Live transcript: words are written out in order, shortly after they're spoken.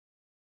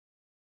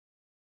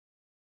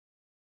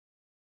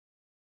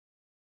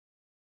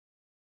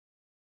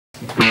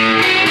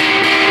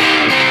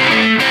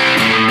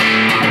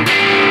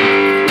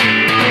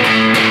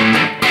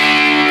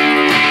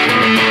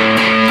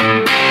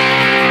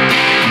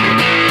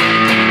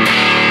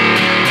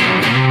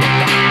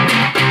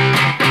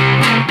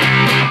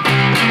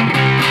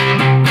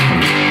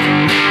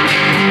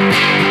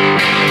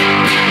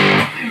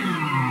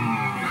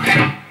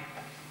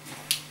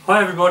Hi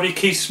everybody,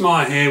 Keith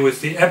Smart here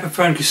with the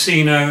Epiphone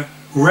Casino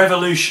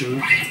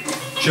Revolution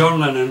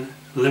John Lennon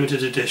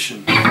limited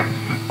edition.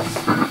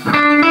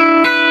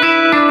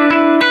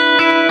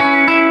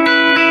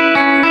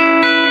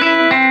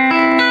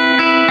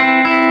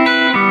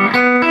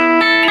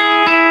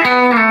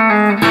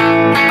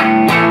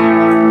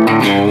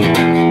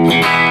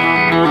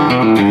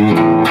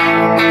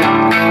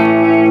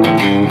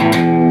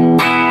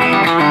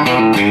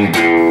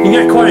 You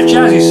get quite a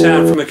jazzy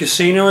sound from a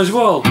casino as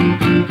well.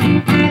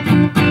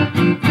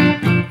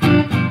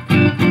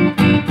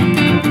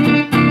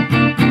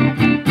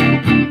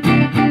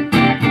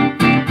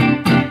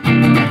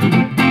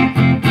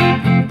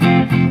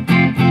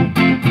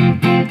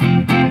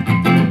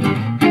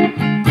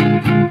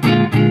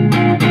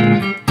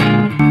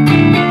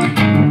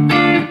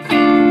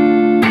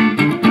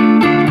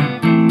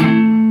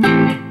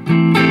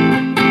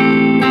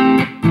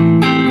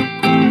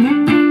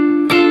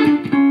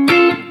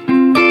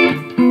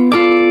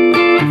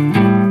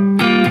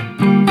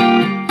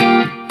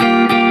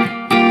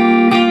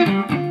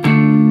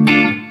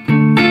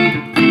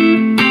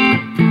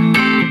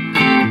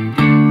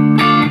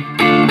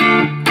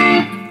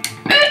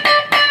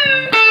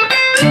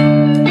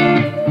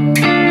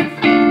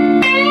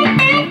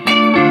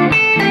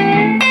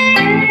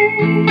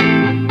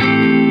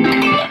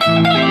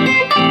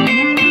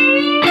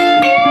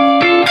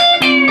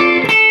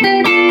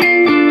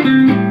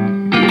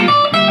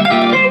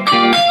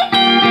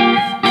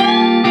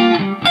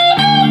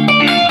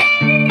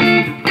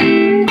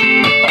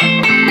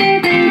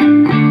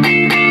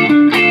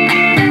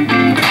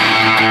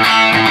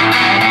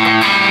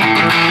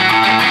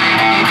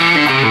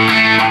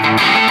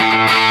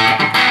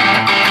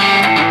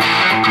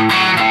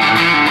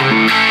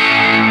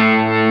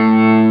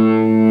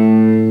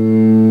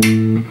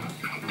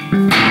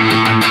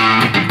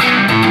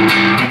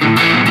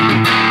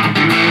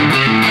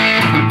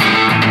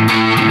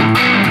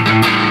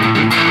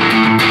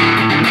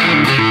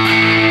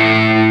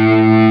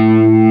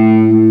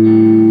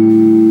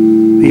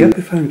 The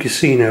Epiphone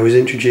Casino was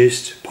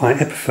introduced by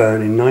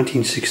Epiphone in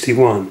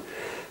 1961,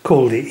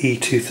 called the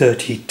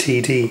E230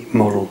 TD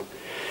model.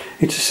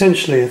 It's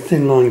essentially a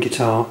thin-line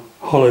guitar,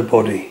 hollow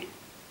body.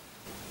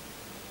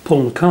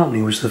 Paul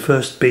McCartney was the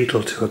first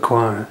Beatle to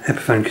acquire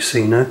Epiphone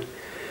Casino.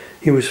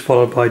 He was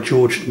followed by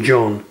George and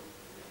John.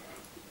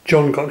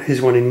 John got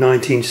his one in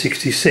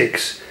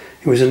 1966.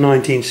 It was a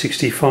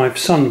 1965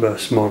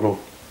 Sunburst model.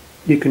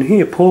 You can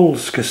hear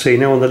Paul's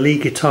Casino on the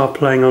lead guitar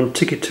playing on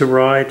Ticket to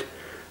Ride,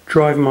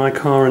 Drive My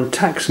Car and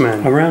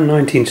Taxman. Around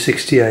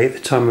 1968, the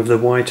time of the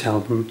White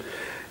Album,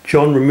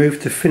 John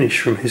removed the finish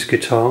from his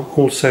guitar,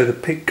 also the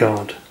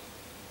pickguard.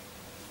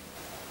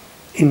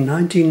 In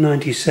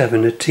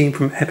 1997, a team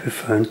from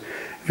Epiphone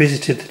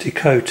visited the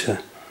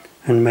Dakota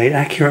and made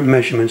accurate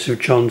measurements of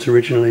John's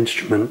original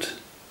instrument.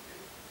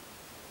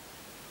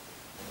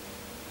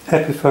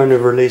 Epiphone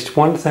have released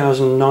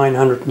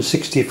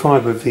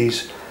 1,965 of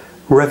these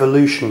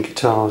Revolution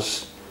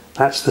guitars.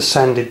 That's the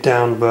sanded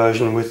down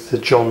version with the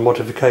John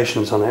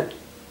modifications on it.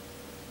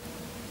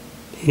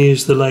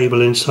 Here's the label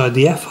inside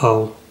the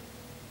F-hole.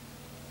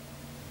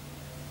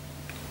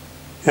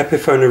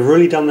 Epiphone have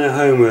really done their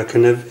homework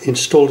and have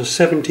installed a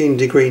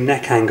 17-degree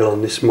neck angle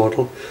on this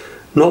model,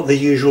 not the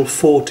usual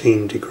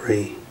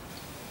 14-degree.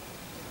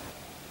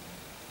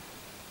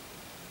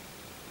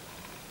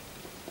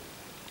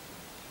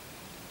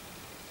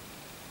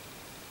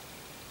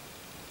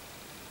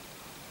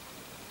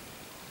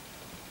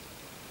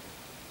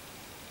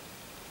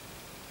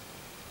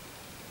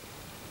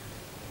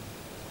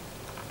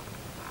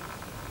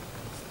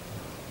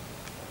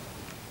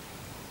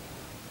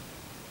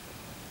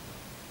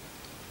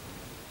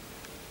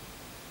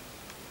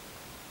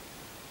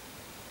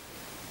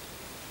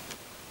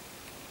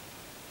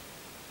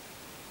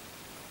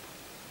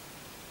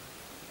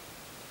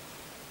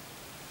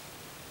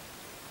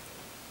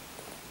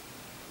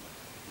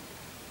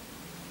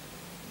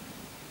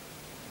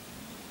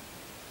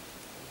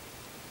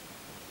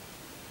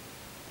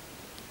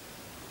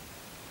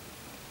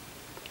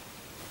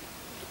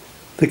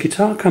 The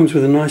guitar comes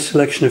with a nice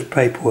selection of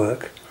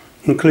paperwork,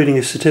 including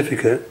a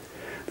certificate.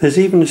 There's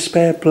even a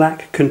spare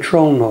black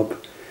control knob,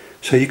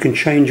 so you can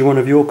change one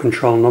of your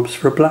control knobs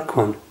for a black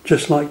one,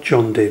 just like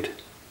John did.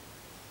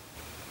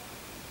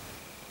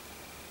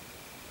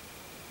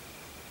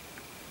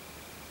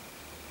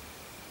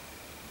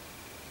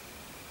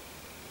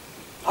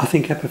 I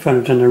think Epiphone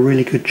have done a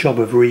really good job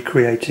of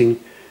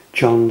recreating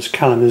John's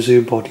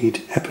Kalamazoo bodied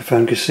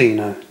Epiphone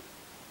Casino.